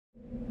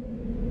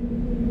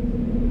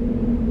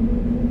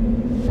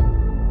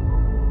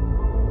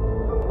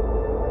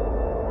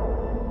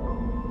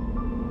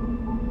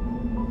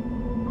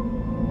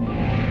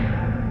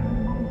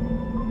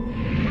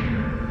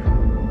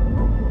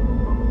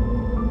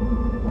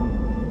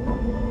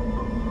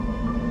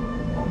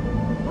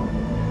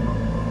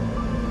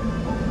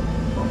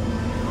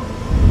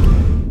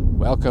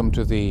Welcome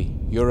to the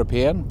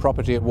European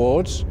Property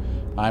Awards.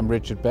 I'm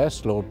Richard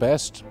Best, Lord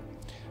Best.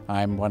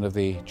 I'm one of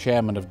the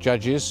chairmen of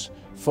judges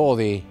for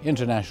the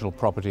International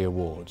Property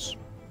Awards.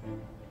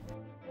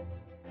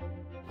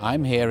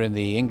 I'm here in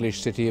the English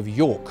city of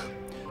York,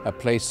 a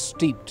place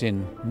steeped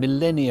in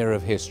millennia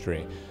of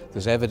history.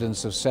 There's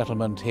evidence of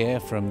settlement here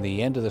from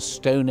the end of the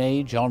Stone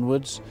Age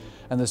onwards,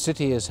 and the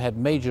city has had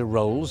major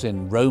roles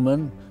in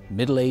Roman,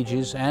 Middle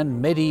Ages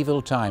and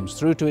medieval times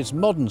through to its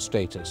modern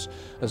status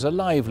as a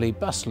lively,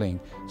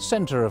 bustling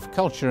centre of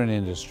culture and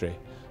industry.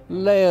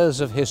 Layers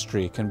of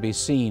history can be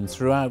seen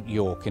throughout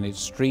York in its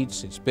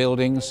streets, its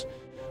buildings.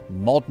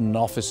 Modern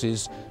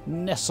offices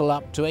nestle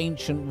up to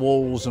ancient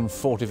walls and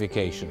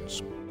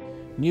fortifications.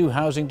 New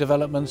housing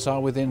developments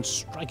are within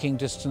striking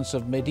distance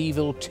of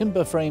medieval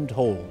timber-framed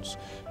halls.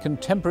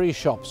 Contemporary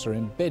shops are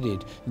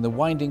embedded in the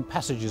winding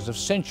passages of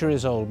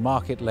centuries-old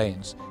market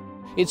lanes.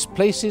 It's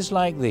places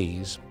like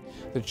these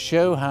that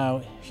show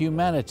how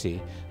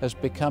humanity has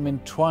become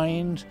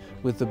entwined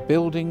with the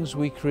buildings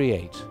we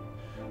create.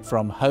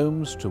 From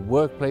homes to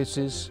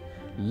workplaces,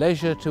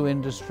 leisure to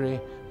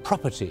industry,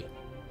 property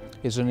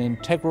is an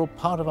integral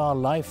part of our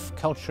life,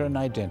 culture and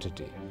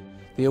identity.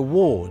 The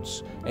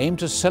awards aim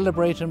to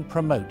celebrate and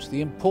promote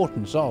the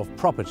importance of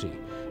property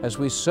as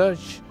we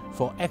search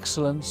for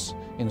excellence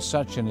in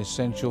such an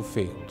essential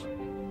field.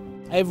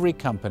 Every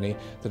company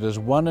that has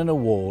won an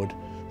award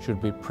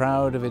should be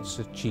proud of its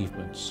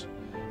achievements.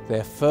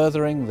 They're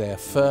furthering their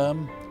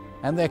firm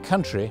and their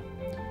country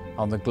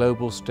on the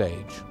global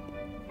stage.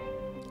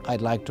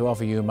 I'd like to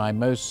offer you my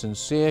most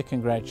sincere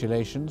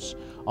congratulations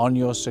on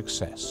your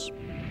success.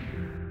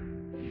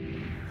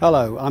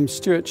 Hello, I'm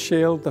Stuart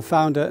Shield, the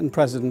founder and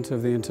president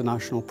of the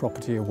International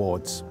Property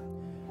Awards.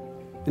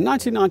 In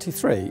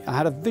 1993, I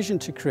had a vision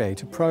to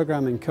create a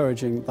programme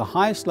encouraging the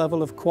highest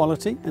level of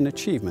quality and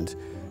achievement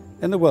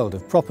in the world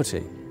of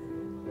property.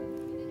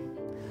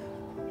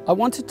 I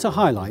wanted to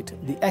highlight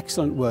the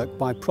excellent work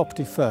by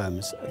property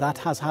firms that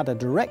has had a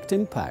direct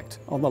impact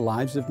on the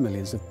lives of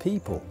millions of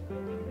people.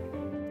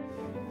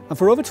 And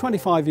for over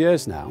 25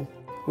 years now,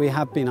 we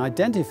have been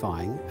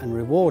identifying and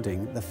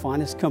rewarding the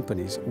finest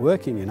companies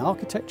working in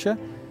architecture,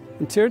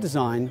 interior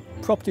design,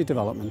 property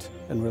development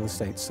and real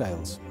estate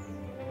sales.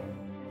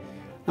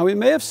 Now, we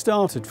may have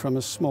started from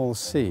a small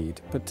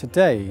seed, but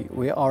today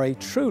we are a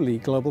truly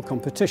global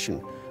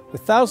competition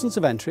with thousands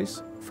of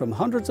entries from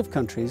hundreds of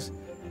countries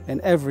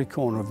in every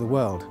corner of the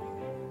world.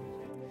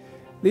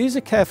 These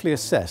are carefully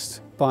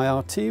assessed by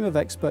our team of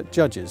expert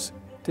judges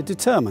to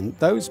determine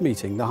those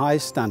meeting the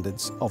highest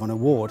standards of an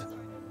award.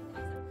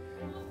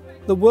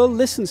 The world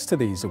listens to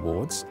these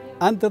awards,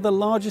 and they're the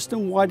largest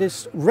and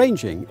widest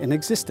ranging in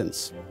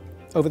existence.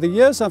 Over the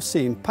years, I've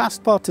seen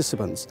past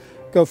participants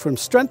go from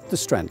strength to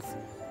strength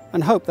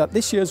and hope that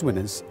this year's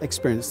winners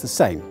experience the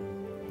same.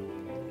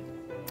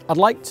 I'd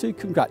like to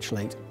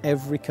congratulate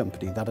every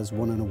company that has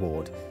won an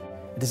award.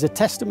 It is a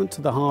testament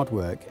to the hard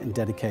work and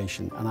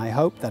dedication, and I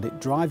hope that it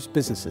drives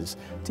businesses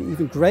to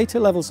even greater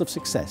levels of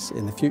success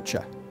in the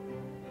future.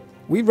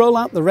 We roll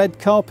out the red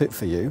carpet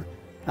for you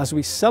as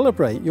we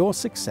celebrate your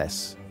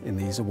success in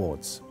these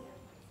awards.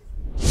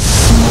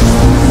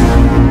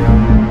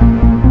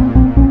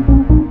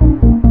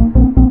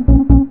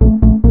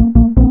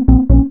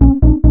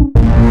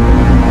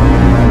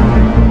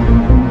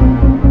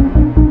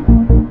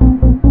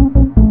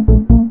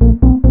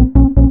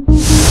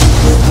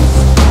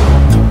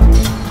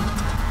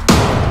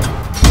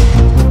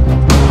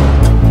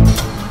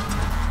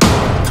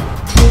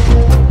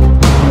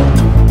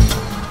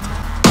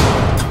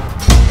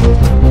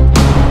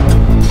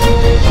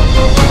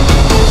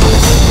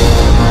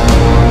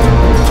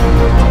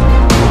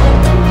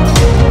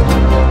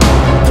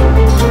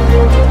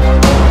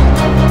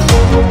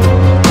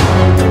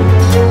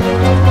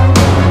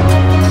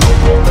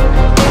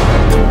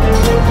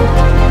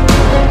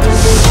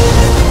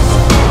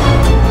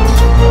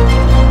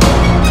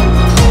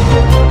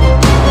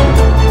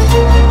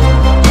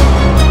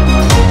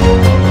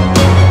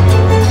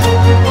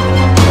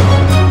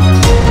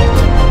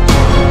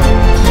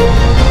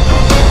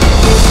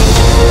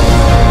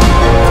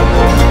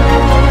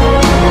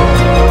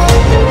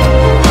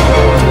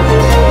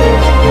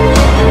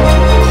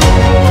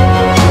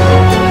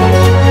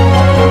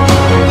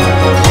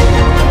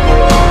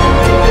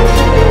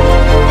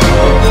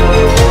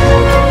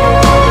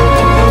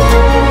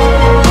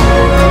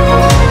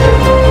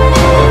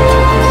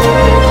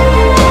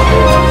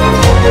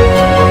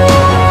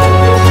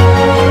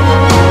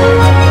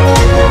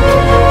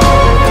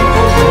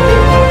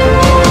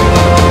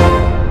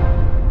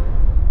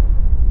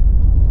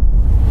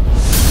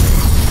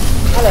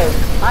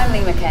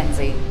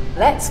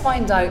 Let's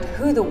find out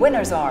who the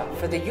winners are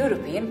for the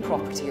European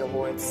Property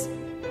Awards.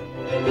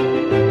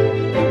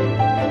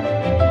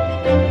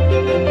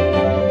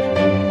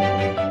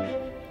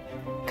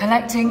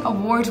 Collecting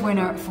award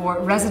winner for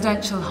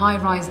residential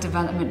high-rise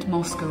development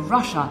Moscow,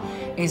 Russia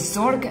is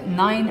Zorg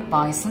 9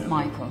 by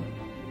StMichael.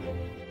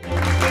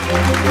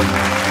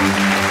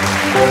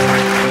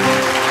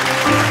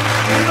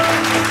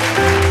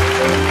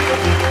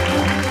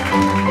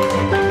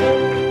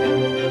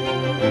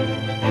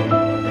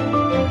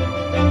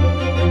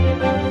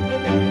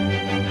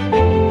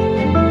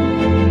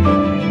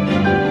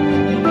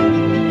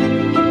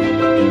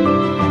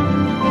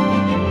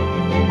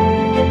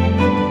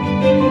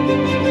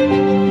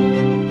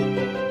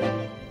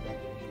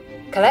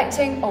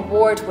 presenting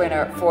award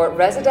winner for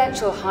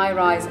residential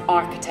high-rise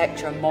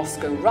architecture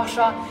Moscow,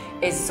 Russia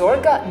is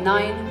Zorga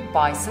 9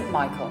 by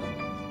StMichael.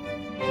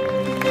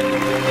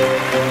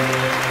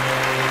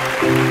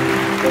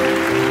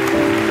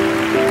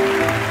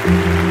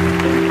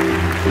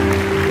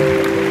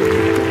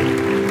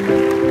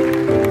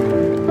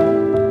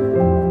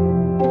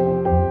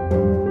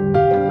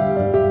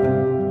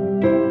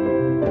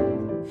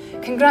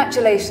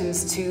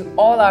 Congratulations to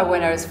all our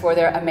winners for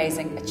their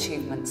amazing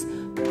achievements.